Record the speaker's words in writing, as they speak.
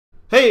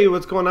Hey,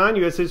 what's going on,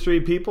 U.S. history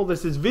people?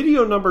 This is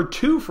video number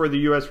 2 for the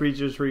U.S.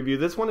 Regents Review.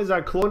 This one is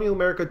on Colonial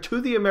America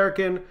to the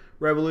American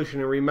Revolution.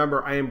 And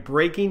remember, I am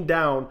breaking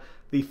down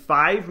the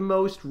 5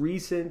 most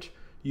recent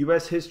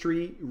U.S.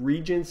 history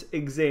Regents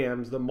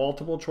exams, the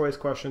multiple choice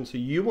questions, so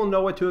you will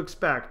know what to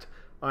expect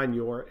on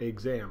your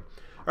exam.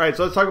 All right,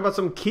 so let's talk about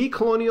some key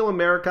Colonial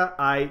America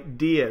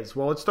ideas.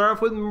 Well, let's start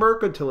off with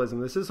mercantilism.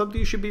 This is something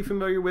you should be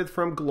familiar with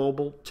from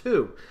Global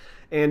 2.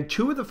 And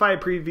 2 of the 5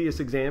 previous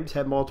exams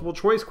had multiple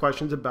choice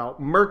questions about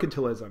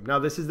mercantilism. Now,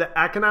 this is the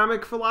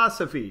economic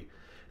philosophy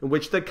in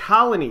which the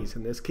colonies,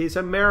 in this case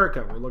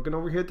America, we're looking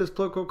over here at this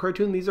political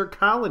cartoon, these are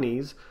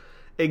colonies,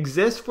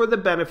 exist for the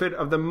benefit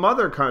of the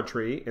mother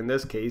country, in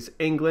this case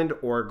England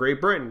or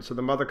Great Britain. So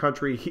the mother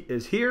country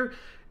is here,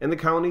 and the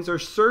colonies are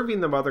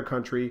serving the mother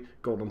country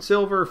gold and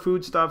silver,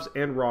 foodstuffs,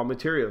 and raw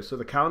materials. So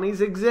the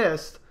colonies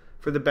exist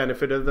for the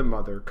benefit of the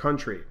mother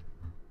country.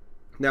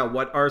 Now,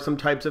 what are some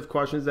types of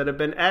questions that have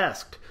been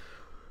asked?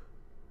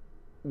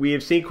 We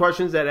have seen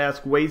questions that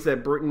ask ways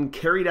that Britain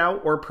carried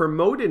out or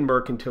promoted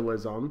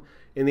mercantilism,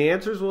 and the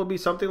answers will be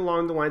something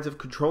along the lines of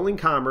controlling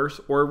commerce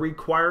or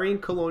requiring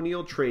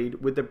colonial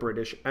trade with the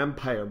British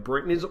Empire.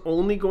 Britain is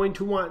only going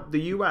to want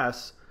the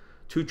U.S.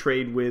 to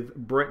trade with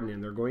Britain,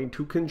 and they're going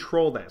to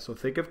control that. So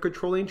think of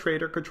controlling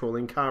trade or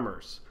controlling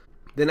commerce.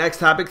 The next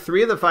topic,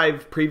 3 of the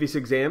 5 previous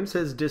exams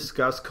has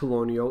discussed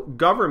colonial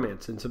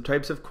governments, and some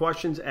types of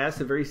questions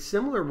asked. A very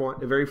similar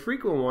one, a very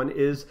frequent one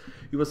is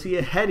you will see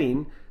a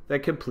heading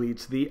that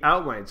completes the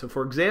outline. So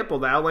for example,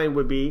 the outline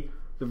would be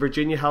the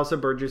Virginia House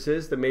of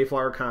Burgesses, the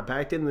Mayflower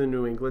Compact, and the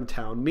New England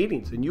town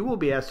meetings. And you will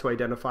be asked to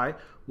identify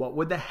what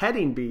would the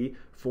heading be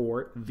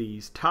for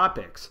these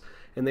topics.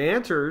 And the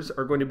answers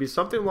are going to be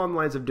something along the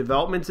lines of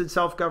developments in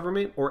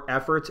self-government or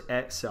efforts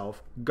at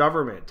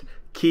self-government.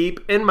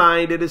 Keep in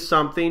mind it is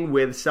something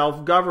with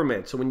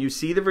self-government. So when you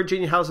see the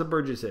Virginia House of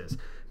Burgesses,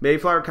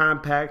 Mayflower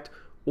Compact,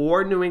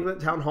 or New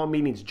England Town Hall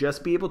meetings,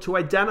 just be able to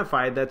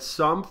identify that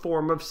some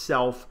form of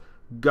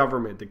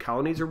self-government. The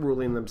colonies are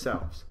ruling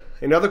themselves.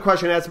 Another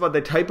question asks about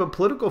the type of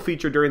political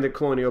feature during the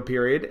colonial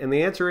period, and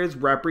the answer is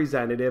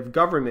representative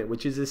government,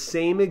 which is the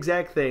same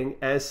exact thing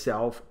as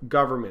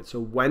self-government. So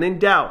when in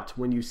doubt,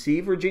 when you see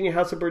Virginia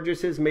House of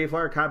Burgesses,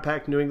 Mayflower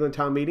Compact, New England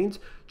town meetings,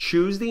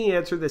 choose the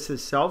answer that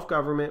says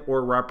self-government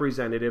or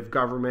representative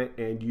government,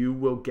 and you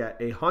will get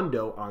a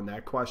hundo on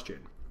that question.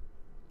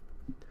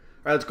 All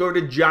right, let's go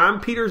to John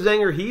Peter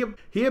Zenger.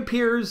 He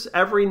appears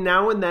every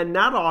now and then,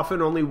 not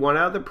often, only 1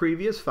 out of the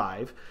previous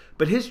 5,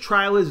 but his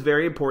trial is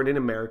very important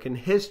in American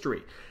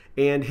history.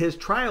 And his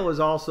trial is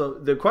also,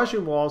 the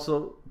question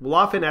will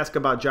often ask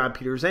about John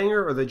Peter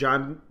Zenger or the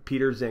John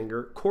Peter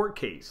Zenger court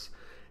case.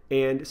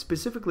 And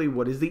specifically,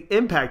 what is the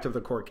impact of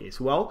the court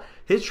case? Well,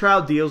 his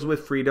trial deals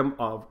with freedom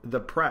of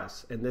the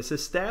press. And this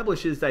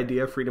establishes the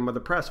idea of freedom of the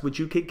press, which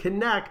you can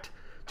connect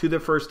to the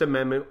First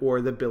Amendment or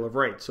the Bill of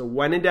Rights. So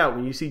when in doubt,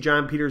 when you see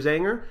John Peter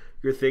Zenger,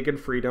 you're thinking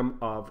freedom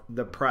of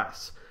the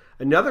press.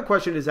 Another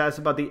question is asked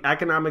about the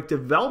economic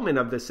development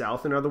of the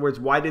South. In other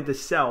words, why did the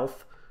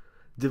South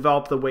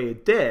develop the way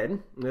it did?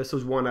 And this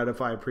was 1 out of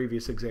 5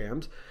 previous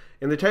exams.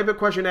 And the type of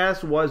question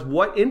asked was,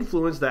 what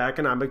influenced the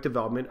economic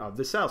development of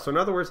the South? So in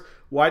other words,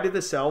 why did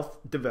the South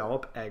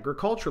develop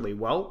agriculturally?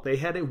 Well, they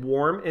had a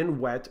warm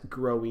and wet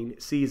growing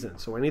season.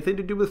 So anything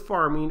to do with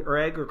farming or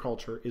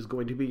agriculture is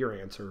going to be your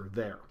answer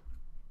there.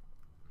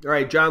 All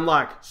right, John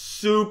Locke,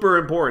 super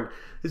important.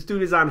 This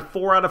dude is on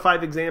 4 out of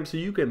 5 exams, so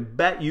you can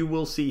bet you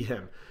will see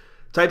him.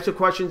 Types of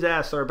questions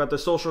asked are about the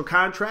social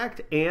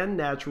contract and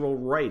natural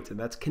rights, and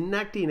that's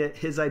connecting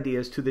his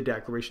ideas to the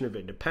Declaration of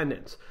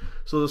Independence.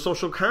 So the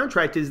social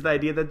contract is the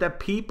idea that the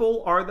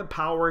people are the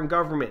power in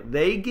government.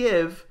 They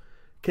give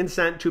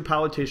consent to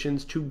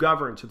politicians to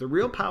govern. So the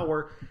real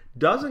power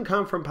doesn't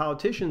come from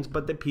politicians,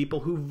 but the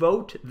people who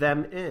vote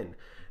them in.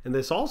 And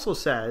this also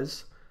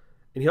says,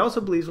 and he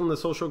also believes when the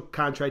social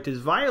contract is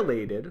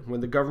violated,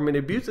 when the government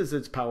abuses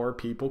its power,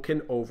 people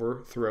can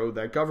overthrow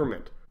that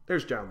government.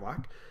 There's John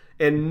Locke.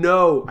 And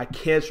no, I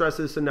can't stress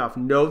this enough,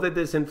 know that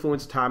this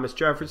influenced Thomas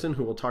Jefferson,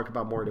 who we'll talk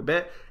about more in a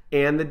bit,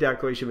 and the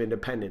Declaration of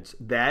Independence.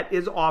 That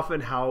is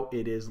often how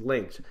it is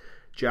linked.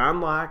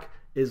 John Locke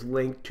is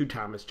linked to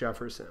Thomas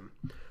Jefferson.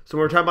 So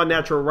when we're talking about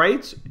natural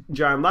rights,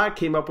 John Locke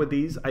came up with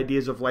these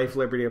ideas of life,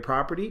 liberty, and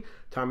property.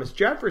 Thomas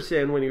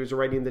Jefferson, when he was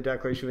writing the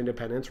Declaration of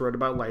Independence, wrote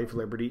about life,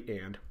 liberty,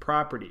 and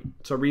property.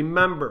 So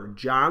remember,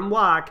 John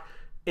Locke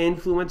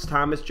influenced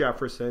Thomas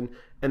Jefferson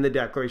and the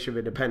Declaration of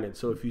Independence.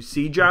 So if you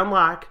see John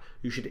Locke,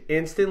 you should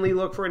instantly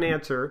look for an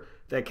answer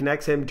that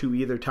connects him to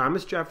either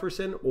Thomas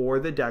Jefferson or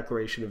the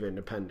Declaration of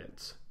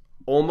Independence.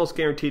 Almost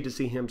guaranteed to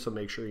see him, so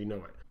make sure you know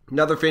it.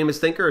 Another famous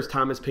thinker is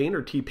Thomas Paine,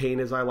 or T. Paine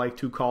as I like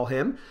to call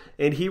him,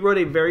 and he wrote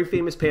a very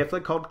famous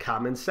pamphlet called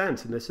Common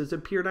Sense, and this has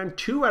appeared on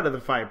 2 out of the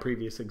 5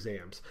 previous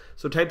exams.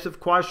 So types of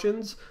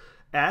questions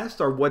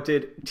asked are, what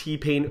did T.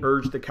 Paine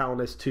urge the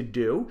colonists to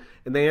do?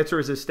 And the answer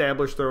is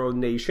establish their own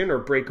nation or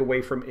break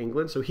away from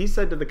England. So he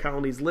said to the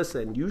colonies,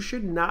 listen, you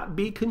should not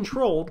be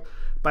controlled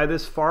by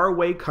this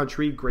faraway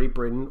country, Great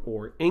Britain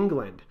or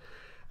England.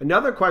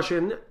 Another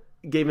question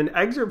gave an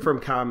excerpt from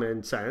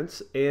Common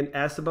Sense and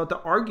asked about the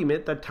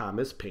argument that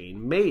Thomas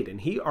Paine made.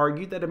 And he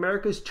argued that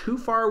America is too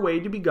far away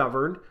to be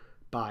governed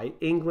by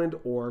England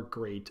or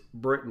Great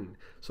Britain.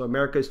 So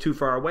America is too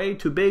far away,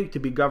 too big to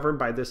be governed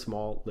by this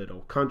small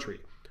little country.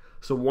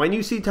 So when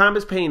you see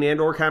Thomas Paine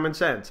and or Common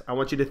Sense, I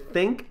want you to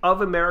think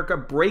of America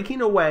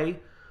breaking away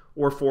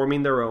or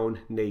forming their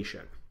own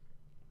nation.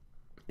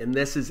 And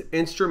this is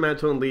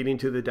instrumental in leading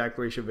to the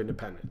Declaration of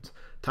Independence.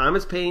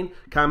 Thomas Paine,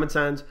 Common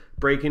Sense,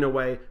 breaking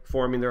away,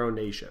 forming their own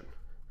nation.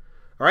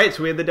 All right,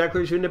 so we have the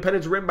Declaration of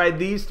Independence written by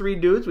these three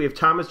dudes. We have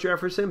Thomas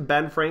Jefferson,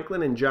 Ben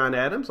Franklin, and John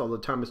Adams, although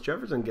Thomas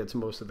Jefferson gets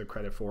most of the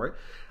credit for it.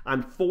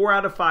 On 4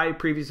 out of 5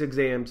 previous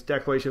exams,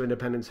 Declaration of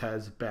Independence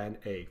has been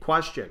a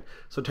question.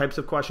 So types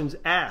of questions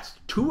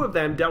asked. 2 of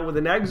them dealt with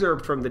an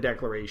excerpt from the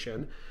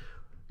Declaration.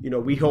 You know,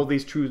 we hold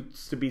these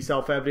truths to be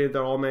self-evident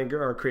that all men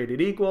are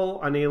created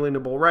equal,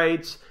 unalienable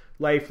rights,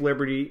 life,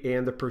 liberty,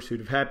 and the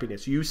pursuit of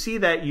happiness. You see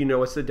that, you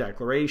know it's the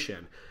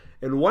Declaration.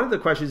 And one of the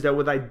questions dealt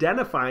with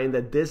identifying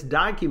that this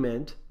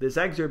document, this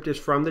excerpt, is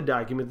from the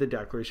document, the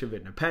Declaration of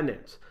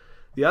Independence.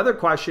 The other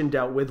question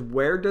dealt with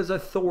where does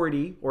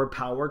authority or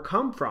power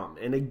come from?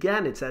 And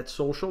again, it's that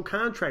social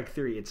contract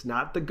theory. It's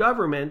not the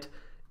government,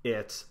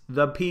 it's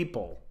the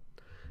people.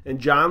 And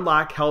John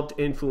Locke helped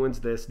influence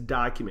this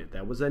document.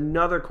 That was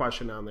another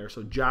question on there.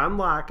 So John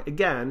Locke,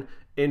 again,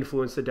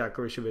 influenced the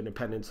Declaration of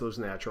Independence, those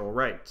natural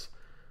rights.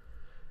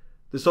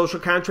 The social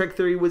contract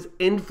theory was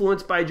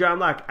influenced by John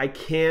Locke. I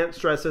can't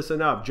stress this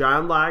enough.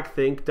 John Locke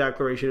think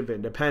Declaration of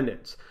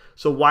Independence.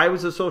 So why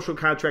was the social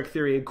contract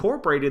theory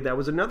incorporated? That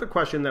was another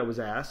question that was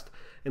asked.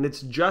 And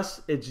it's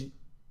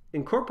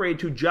incorporated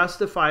to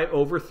justify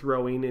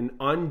overthrowing an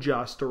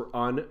unjust or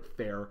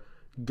unfair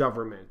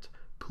government.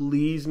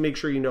 Please make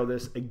sure you know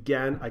this.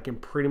 Again, I can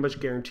pretty much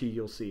guarantee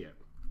you'll see it.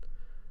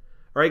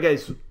 All right,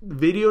 guys,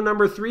 video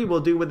number 3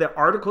 we'll do with the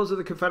Articles of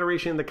the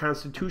Confederation and the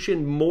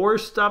Constitution. More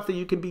stuff that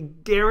you can be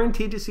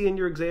guaranteed to see in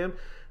your exam.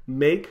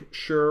 Make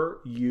sure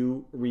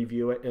you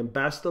review it. And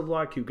best of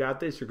luck. You got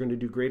this. You're going to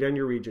do great on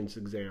your Regents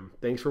exam.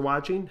 Thanks for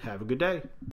watching. Have a good day.